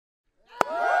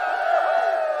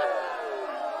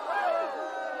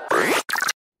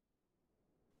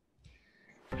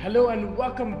Hello and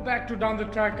welcome back to Down the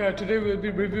Track. Today we'll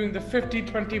be reviewing the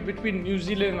 50-20 between New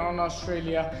Zealand and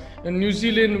Australia. And New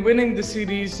Zealand winning the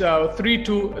series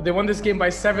 3-2. They won this game by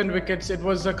 7 wickets. It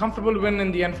was a comfortable win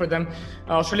in the end for them.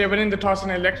 Australia winning the toss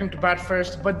and electing to bat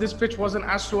first. But this pitch wasn't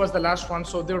as slow as the last one,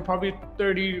 so they were probably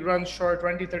 30 runs short,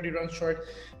 20, 30 runs short.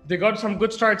 They got some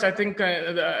good starts, I think,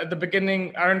 at the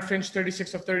beginning. Aaron Finch,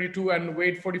 36 of 32, and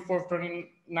Wade, 44 of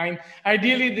 29.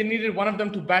 Ideally, they needed one of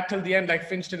them to bat till the end, like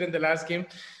Finch did in the last game.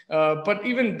 But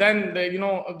even then,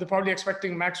 they're probably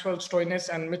expecting Maxwell, Stoinis,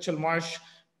 and Mitchell Marsh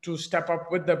to step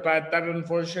up with the bat. That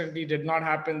unfortunately did not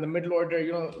happen. The middle order,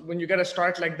 when you get a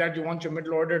start like that, you want your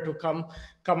middle order to come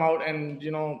out and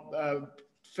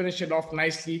finish it off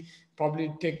nicely.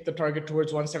 Probably take the target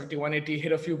towards 170, 180,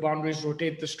 hit a few boundaries,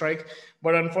 rotate the strike.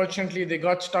 But unfortunately, they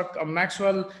got stuck.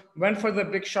 Maxwell went for the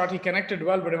big shot. He connected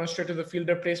well, but it went straight to the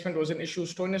fielder. Placement was an issue.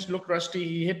 Stoinis looked rusty.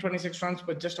 He hit 26 runs,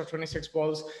 but just of 26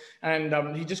 balls.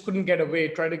 And he just couldn't get away.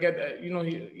 Tried to get,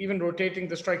 even rotating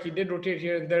the strike. He did rotate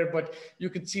here and there, but you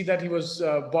could see that he was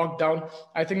bogged down.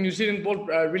 I think New Zealand bowled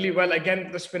really well. Again,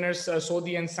 the spinners,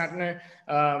 Sodhi and Santner,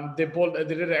 they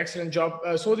did an excellent job.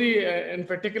 Sodhi, in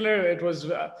particular, it was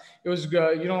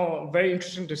very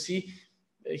interesting to see.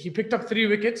 He picked up 3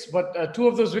 wickets, but 2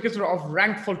 of those wickets were off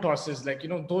ranked full tosses,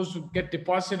 those who get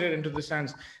deposited into the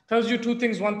sands. Tells you 2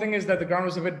 things. One thing is that the ground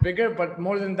was a bit bigger, but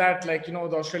more than that, the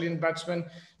Australian batsmen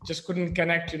just couldn't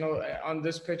connect, on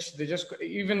this pitch. They just,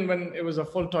 even when it was a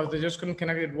full toss, they just couldn't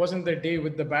connect. It wasn't their day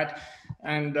with the bat.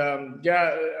 And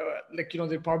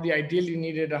they probably ideally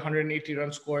needed a 180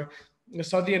 run score.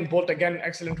 Southee and Bolt, again,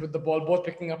 excellent with the ball, both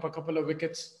picking up a couple of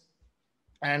wickets.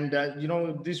 And,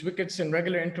 these wickets in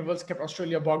regular intervals kept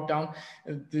Australia bogged down.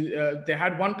 They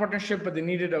had one partnership, but they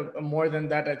needed a more than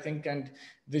that, I think. And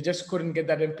they just couldn't get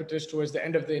that impetus towards the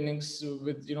end of the innings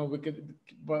with,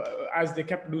 as they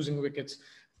kept losing wickets.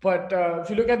 But if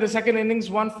you look at the second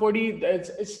innings, 140,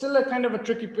 it's still a kind of a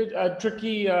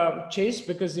tricky chase,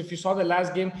 because if you saw the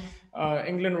last game,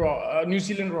 New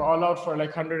Zealand were all out for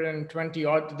 120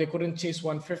 odd. They couldn't chase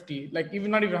 150, not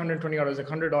even 120 odd, it was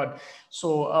 100 odd.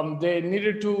 So they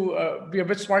needed to be a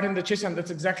bit smart in the chase, and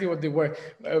that's exactly what they were.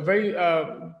 A very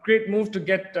great move to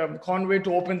get Conway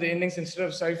to open the innings instead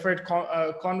of Seifert.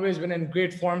 Conway's been in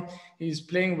great form. He's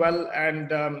playing well, and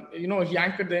he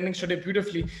anchored the innings today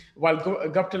beautifully, while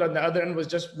Guptill on the other end was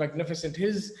just magnificent.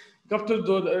 Guptill,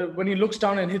 though, when he looks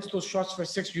down and hits those shots for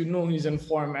 6, he's in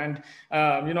form. And,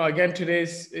 again,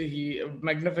 today's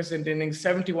magnificent innings,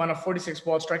 71 of 46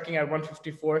 balls, striking at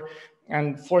 154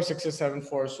 and 4 6s, 7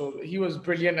 4. So he was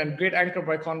brilliant, and great anchor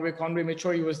by Conway. Conway made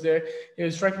sure he was there.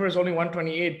 His strike rate was only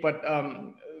 128, but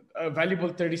a valuable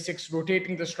 36,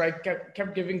 rotating the strike,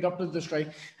 kept giving Guptill the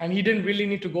strike. And he didn't really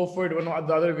need to go for it when the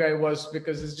other guy was,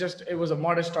 because it was a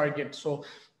modest target. So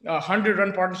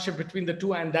 100-run partnership between the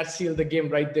two, and that sealed the game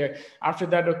right there. After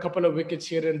that, a couple of wickets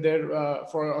here and there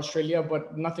for Australia,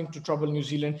 but nothing to trouble New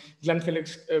Zealand. Glenn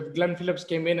Phillips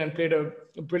came in and played a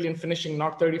brilliant finishing,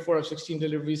 knocked 34 of 16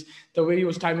 deliveries. The way he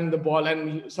was timing the ball,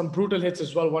 and some brutal hits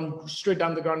as well. One straight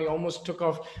down the ground. He almost took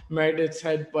off Meredith's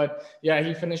head, but yeah,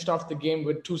 he finished off the game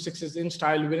with 2 6s in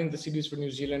style, winning the series for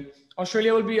New Zealand.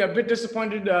 Australia will be a bit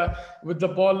disappointed with the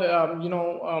ball.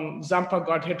 Zampa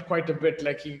got hit quite a bit,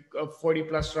 40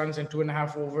 plus runs in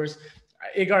 2.5 overs.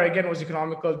 Agar again was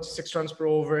economical, 6 runs per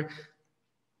over.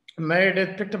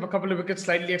 Meredith picked up a couple of wickets,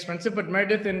 slightly expensive, but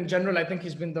Meredith in general, I think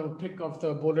he's been the pick of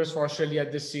the bowlers for Australia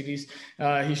this series.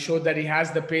 He showed that he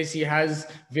has the pace, he has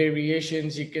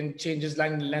variations, he can change his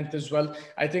line length as well.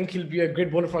 I think he'll be a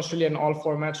great bowler for Australia in all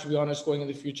formats, to be honest, going in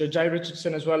the future. Jai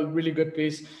Richardson as well, really good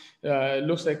pace.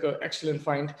 Looks like an excellent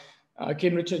find.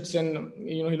 Kane Richardson,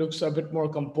 he looks a bit more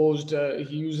composed.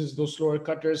 He uses those slower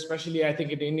cutters, especially I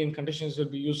think in Indian conditions will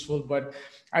be useful. But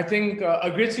I think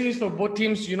a great series for both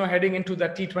teams, heading into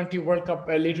that T20 World Cup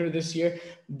later this year.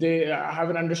 They have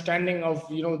an understanding of,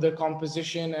 their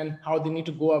composition and how they need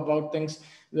to go about things.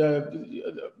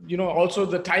 Also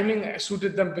the timing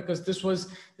suited them, because this was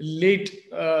late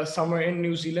summer in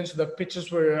New Zealand, so the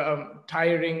pitches were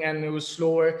tiring and it was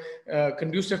slower,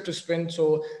 conducive to spin.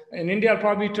 So in India, I'll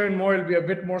probably turn more. It'll be a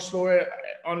bit more slower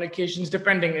on occasions,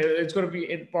 depending. It'll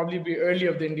probably be early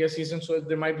of the India season, so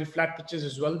there might be flat pitches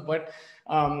as well. But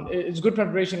it's good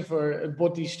preparation for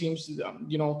both these teams.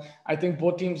 I think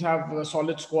both teams have a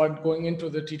solid squad going into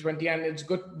the T20, and it's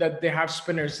good that they have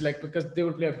spinners, because they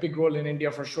will play a big role in India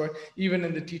for sure, even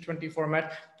in the T20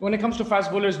 format. When it comes to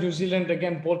fast bowlers, New Zealand,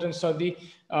 again, Bolt and Southee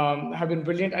have been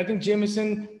brilliant. I think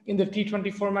Jamieson in the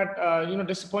T20 format,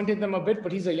 disappointed them a bit,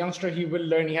 but he's a youngster. He will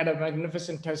learn. He had a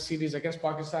magnificent test series against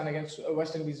Pakistan, against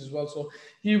West Indies as well. So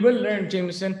he will learn,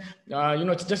 Jamieson.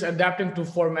 It's just adapting to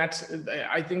formats.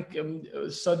 I think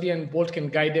Sudhi and Bolt can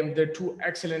guide him. They're two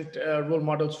excellent role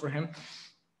models for him.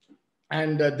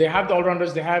 And they have the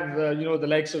all-rounders. They have, the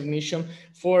likes of Nisham.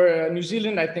 For New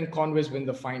Zealand, I think Conway's been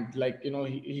the find. Like,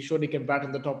 he showed he can bat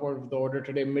on the top of the order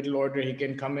today, middle order. He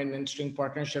can come in and string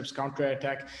partnerships,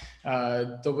 counter-attack.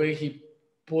 The way he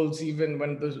pulls, even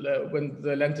when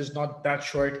the length is not that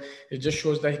short, it just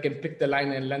shows that he can pick the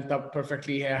line and length up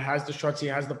perfectly. He has the shots, he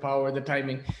has the power, the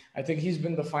timing. I think he's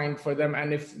been the find for them.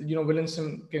 And if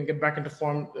Williamson can get back into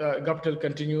form, Guptill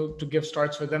continue to give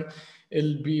starts for them,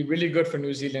 it'll be really good for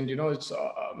New Zealand. It's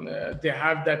they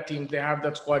have that team, they have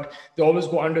that squad. They always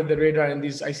go under the radar in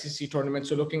these ICC tournaments.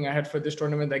 So looking ahead for this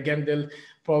tournament, again, they'll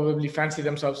probably fancy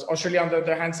themselves. Australia, on the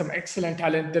other hand, some excellent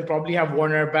talent. They'll probably have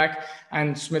Warner back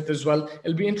and Smith as well.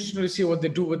 It'll be interesting to see what they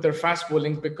do with their fast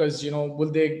bowling, because,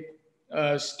 will they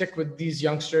stick with these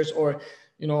youngsters, or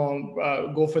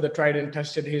go for the tried and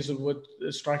tested Hazelwood,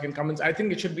 Stark and Cummins. I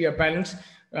think it should be a balance.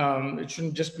 It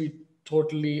shouldn't just be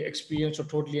totally experienced or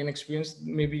totally inexperienced.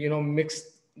 Maybe, mix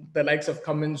the likes of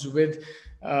Cummins with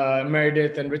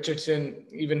Meredith and Richardson.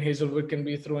 Even Hazelwood can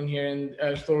be thrown here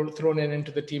and thrown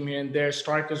into the team here and there.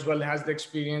 Stark as well has the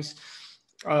experience.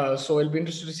 So it'll be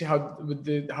interesting to see how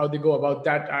they go about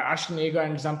that. Ashton Agar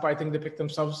and Zampa, I think they picked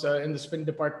themselves in the spin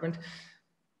department.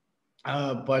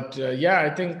 But I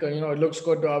think, it looks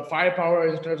good. Firepower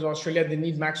in terms of Australia, they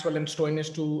need Maxwell and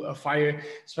Stoinis to fire,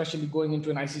 especially going into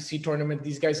an ICC tournament.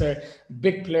 These guys are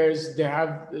big players.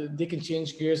 They can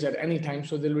change gears at any time.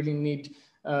 So they'll really need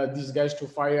these guys to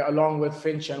fire, along with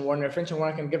Finch and Warner. Finch and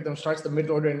Warner can give them starts. The mid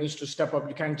order needs to step up.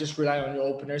 You can't just rely on your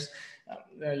openers.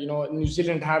 New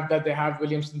Zealand have that. They have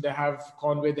Williamson, they have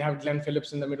Conway, they have Glenn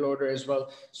Phillips in the middle order as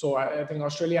well. So I think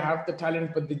Australia have the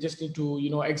talent, but they just need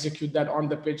to, execute that on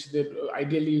the pitch.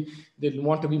 Ideally, they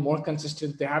want to be more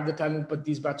consistent. They have the talent, but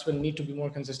these batsmen need to be more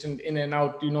consistent in and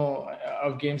out,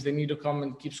 of games. They need to come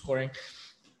and keep scoring.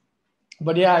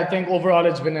 But I think overall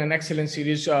it's been an excellent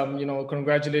series.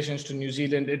 Congratulations to New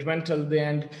Zealand. It went till the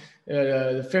end,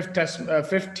 fifth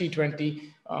T20.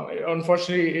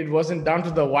 Unfortunately, it wasn't down to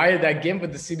the wire that game,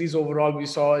 but the series overall, we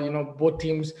saw, both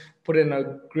teams put in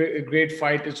a great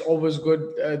fight. It's always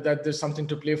good that there's something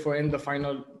to play for in the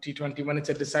final T20. When it's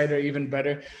a decider, even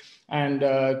better. And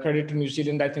credit to New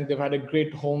Zealand. I think they've had a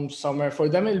great home summer. For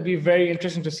them, it'll be very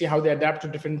interesting to see how they adapt to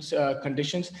different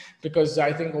conditions, because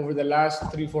I think over the last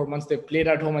 3-4 months, they've played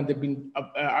at home and they've been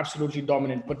absolutely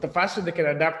dominant. But the faster they can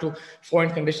adapt to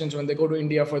foreign conditions, when they go to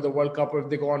India for the World Cup, or if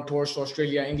they go on tours to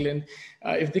Australia, England,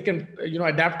 if they can,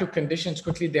 adapt to conditions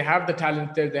quickly, they have the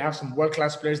talent there. They have some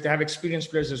world-class players. They have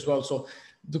experienced players as well. So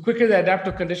the quicker they adapt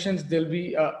to conditions, they'll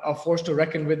be a force to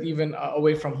reckon with, even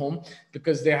away from home,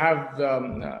 because they have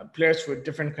players for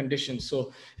different conditions.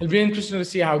 So it'll be interesting to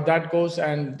see how that goes.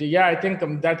 And I think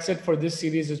that's it for this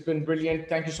series. It's been brilliant.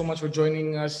 Thank you so much for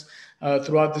joining us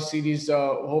throughout the series.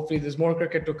 Hopefully there's more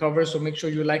cricket to cover. So make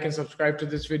sure you like and subscribe to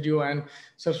this video, and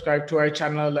subscribe to our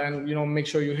channel, and make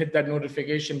sure you hit that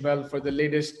notification bell for the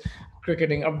latest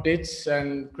cricketing updates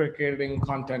and cricketing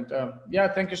content.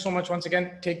 Thank you so much once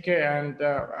again. Take care and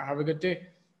have a good day.